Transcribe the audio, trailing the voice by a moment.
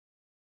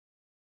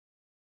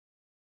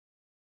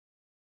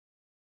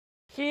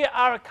Here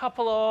are a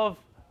couple of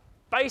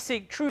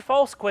basic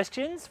true-false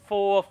questions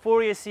for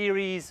Fourier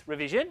series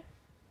revision.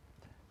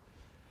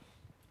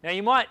 Now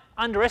you might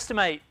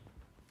underestimate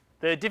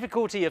the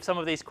difficulty of some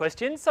of these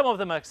questions. Some of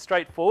them are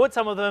straightforward,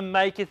 some of them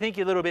make you think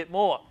a little bit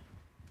more.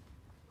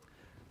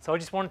 So I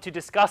just wanted to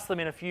discuss them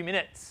in a few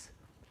minutes.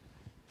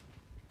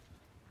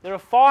 There are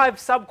 5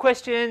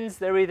 sub-questions.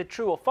 They're either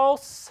true or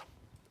false.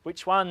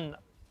 Which one?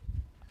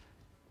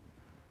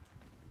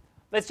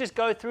 Let's just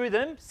go through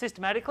them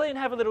systematically and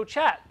have a little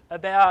chat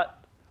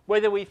about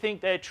whether we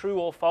think they're true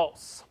or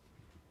false.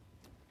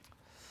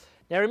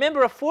 Now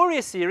remember, a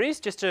Fourier series,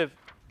 just to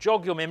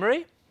jog your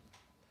memory,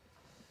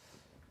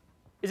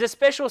 is a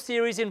special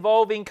series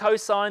involving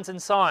cosines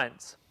and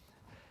sines.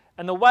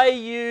 And the way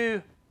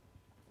you,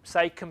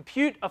 say,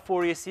 compute a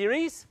Fourier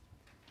series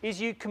is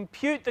you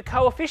compute the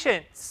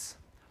coefficients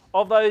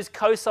of those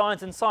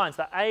cosines and sines,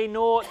 the a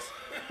naughts,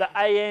 the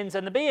a_n's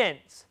and the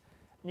b_n's.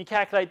 And you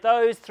calculate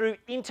those through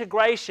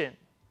integration.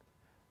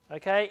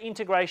 Okay,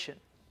 integration.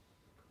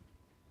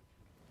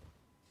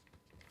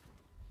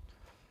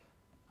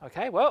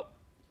 Okay, well,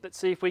 let's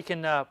see if we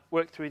can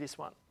work through this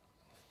one.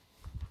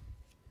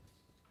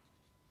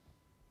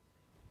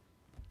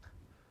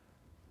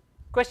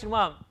 Question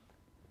 1.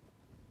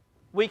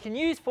 We can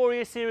use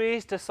Fourier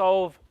series to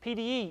solve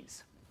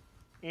PDEs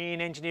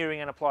in engineering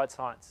and applied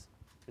science.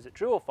 Is it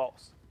true or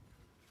false?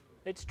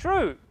 It's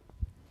true.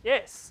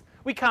 Yes.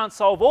 We can't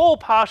solve all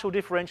partial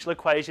differential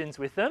equations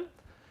with them,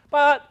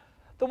 but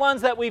the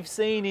ones that we've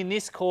seen in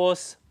this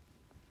course,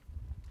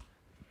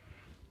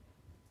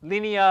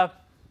 linear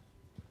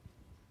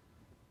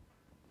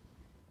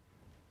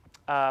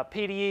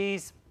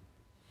PDEs,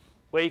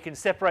 where you can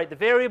separate the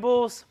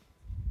variables,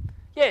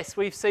 yes,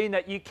 we've seen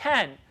that you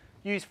can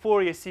use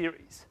Fourier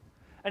series.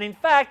 And in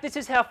fact, this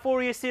is how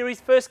Fourier series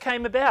first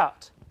came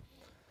about.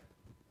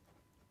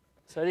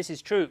 So this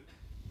is true.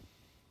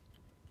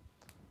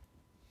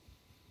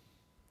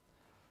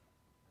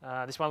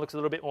 This one looks a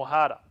little bit more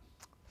harder.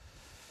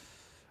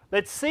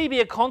 Let C be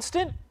a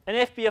constant and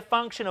F be a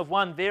function of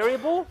one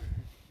variable,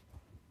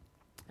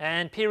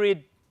 and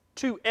period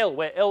 2L,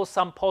 where L is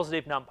some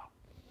positive number.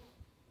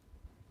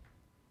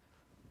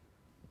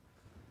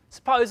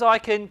 Suppose I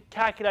can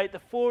calculate the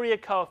Fourier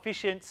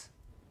coefficients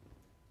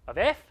of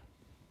F.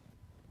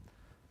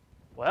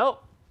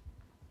 Well,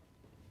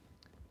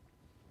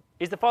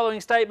 is the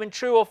following statement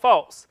true or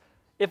false?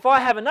 If I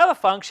have another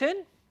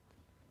function,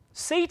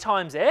 C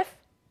times F,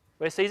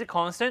 where C is a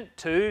constant,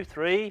 2,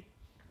 3,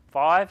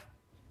 5,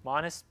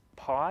 minus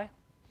pi,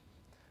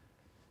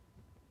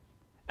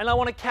 and I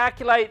want to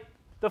calculate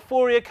the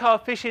Fourier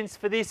coefficients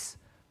for this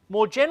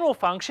more general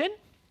function,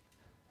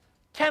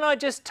 can I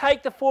just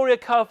take the Fourier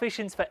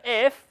coefficients for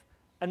F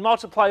and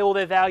multiply all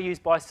their values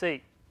by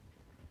C?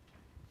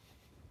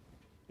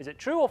 Is it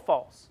true or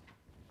false?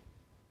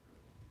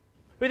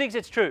 Who thinks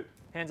it's true?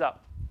 Hands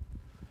up.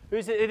 Who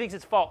thinks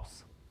it's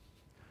false?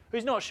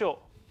 Who's not sure?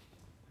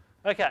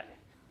 Okay.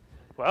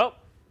 Well,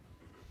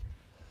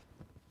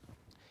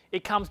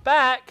 it comes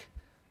back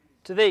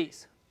to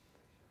these,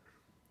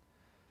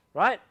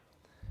 right?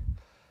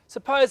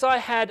 Suppose I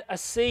had a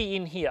C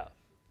in here,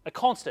 a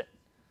constant,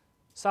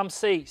 some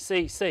C,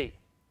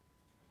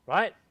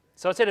 right?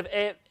 So instead of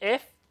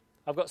F,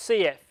 I've got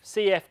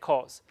CF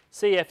cos,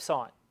 CF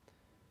sine.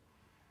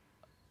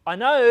 I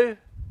know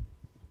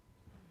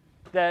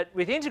that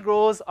with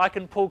integrals, I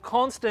can pull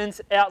constants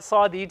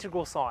outside the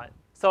integral sign.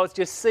 So it's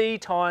just C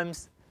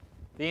times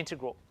the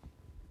integral.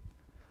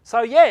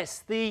 So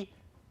yes, the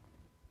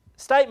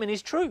statement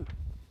is true.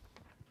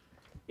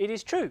 It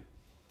is true.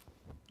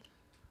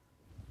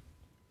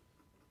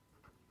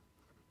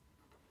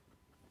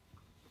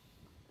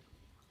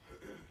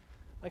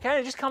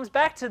 Okay, it just comes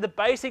back to the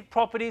basic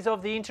properties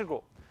of the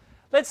integral.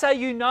 Let's say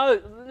you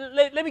know,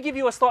 let me give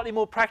you a slightly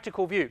more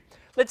practical view.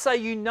 Let's say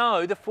you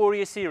know the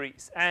Fourier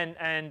series and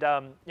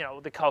you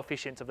know, the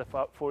coefficients of the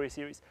Fourier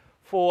series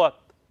for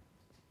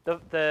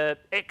the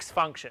x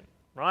function,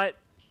 right?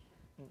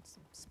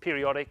 It's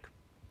periodic.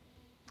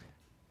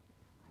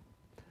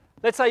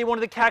 Let's say you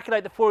wanted to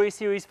calculate the Fourier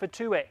series for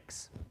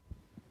 2x.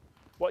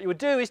 What you would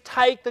do is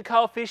take the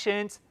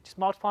coefficients, just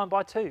multiply them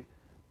by 2.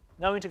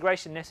 No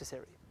integration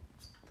necessary.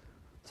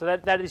 So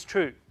that is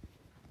true.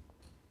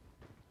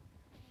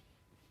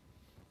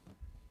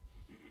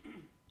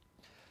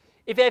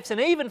 If f's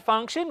an even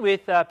function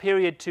with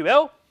period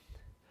 2L,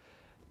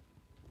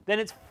 then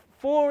its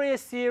Fourier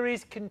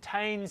series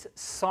contains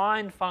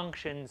sine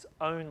functions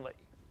only.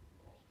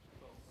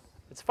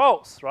 It's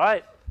false,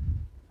 right?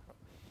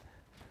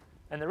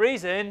 And the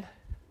reason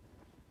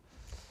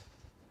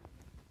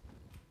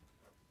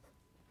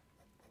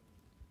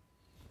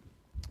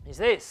is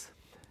this.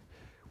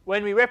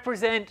 When we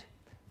represent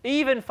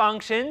even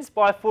functions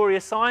by Fourier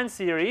sine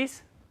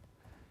series,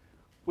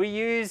 we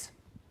use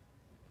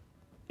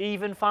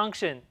even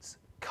functions,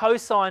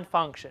 cosine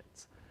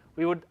functions.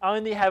 We would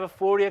only have a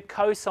Fourier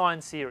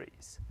cosine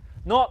series,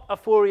 not a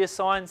Fourier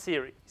sine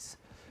series.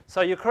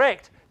 So you're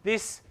correct.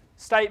 This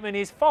statement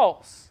is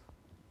false.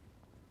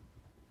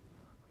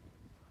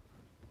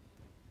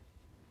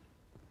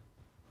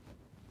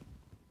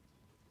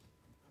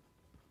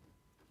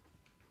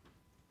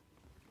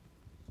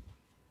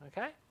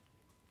 Okay?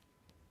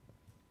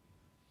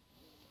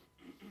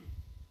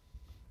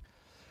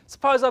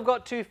 Suppose I've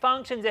got two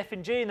functions, f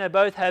and g, and they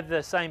both have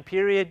the same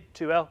period,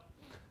 2L.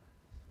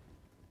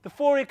 The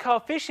Fourier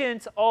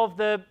coefficients of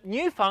the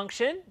new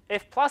function,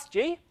 f plus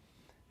g,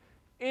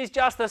 is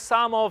just the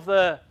sum of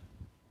the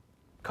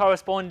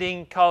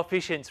corresponding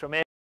coefficients from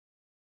f.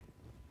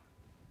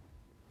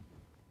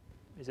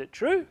 Is it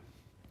true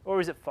or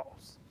is it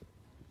false?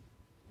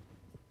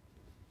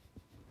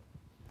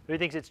 Who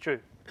thinks it's true?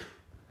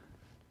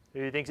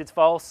 Who thinks it's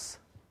false?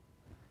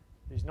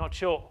 Who's not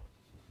sure?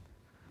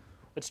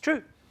 It's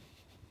true.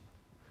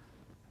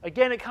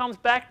 Again, it comes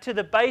back to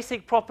the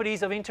basic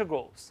properties of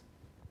integrals.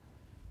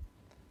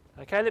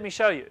 Okay, let me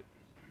show you.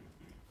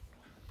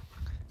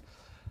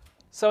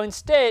 So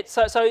instead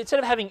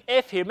of having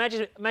f here,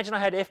 imagine I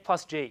had f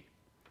plus g.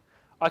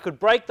 I could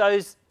break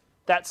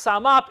that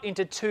sum up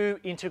into two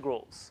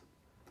integrals.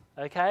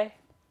 Okay?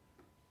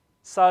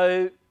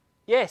 So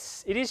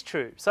yes, it is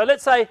true. So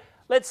let's say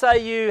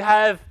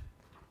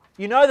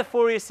you know the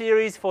Fourier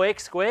series for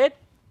x squared,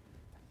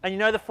 and you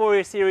know the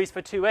Fourier series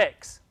for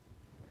 2x.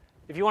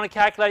 If you want to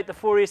calculate the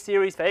Fourier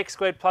series for x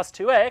squared plus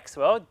 2x,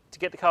 well, to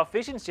get the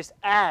coefficients, just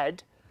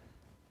add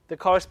the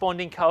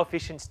corresponding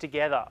coefficients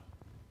together.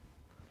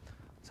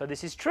 So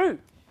this is true.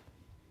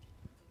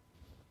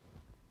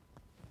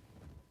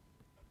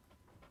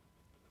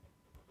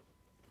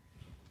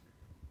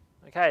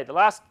 Okay, the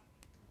last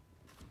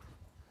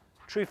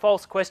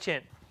true-false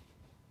question.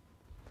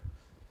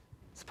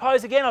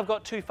 Suppose again I've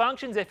got two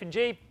functions, f and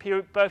g,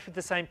 both with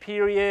the same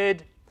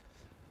period.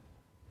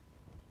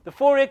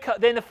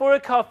 Then the Fourier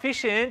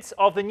coefficients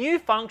of the new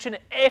function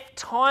f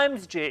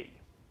times g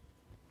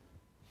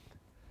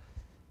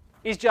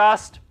is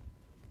just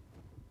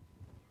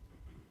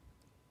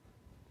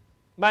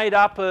made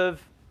up of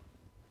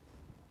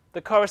the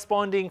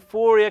corresponding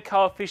Fourier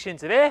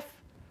coefficients of f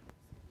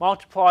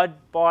multiplied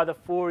by the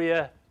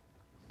Fourier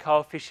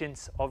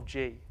coefficients of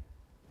g.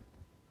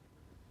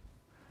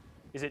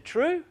 Is it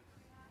true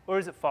or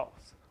is it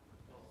false?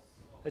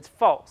 It's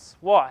false.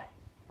 Why?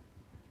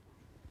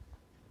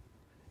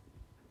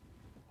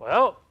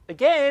 Well,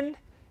 again,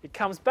 it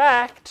comes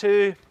back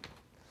to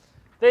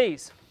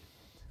these.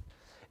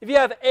 If you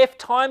have f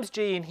times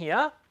g in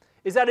here,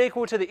 is that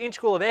equal to the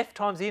integral of f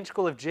times the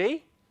integral of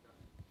g?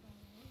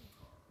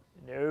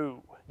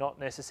 No, not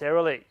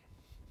necessarily.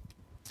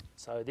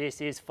 So this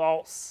is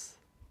false.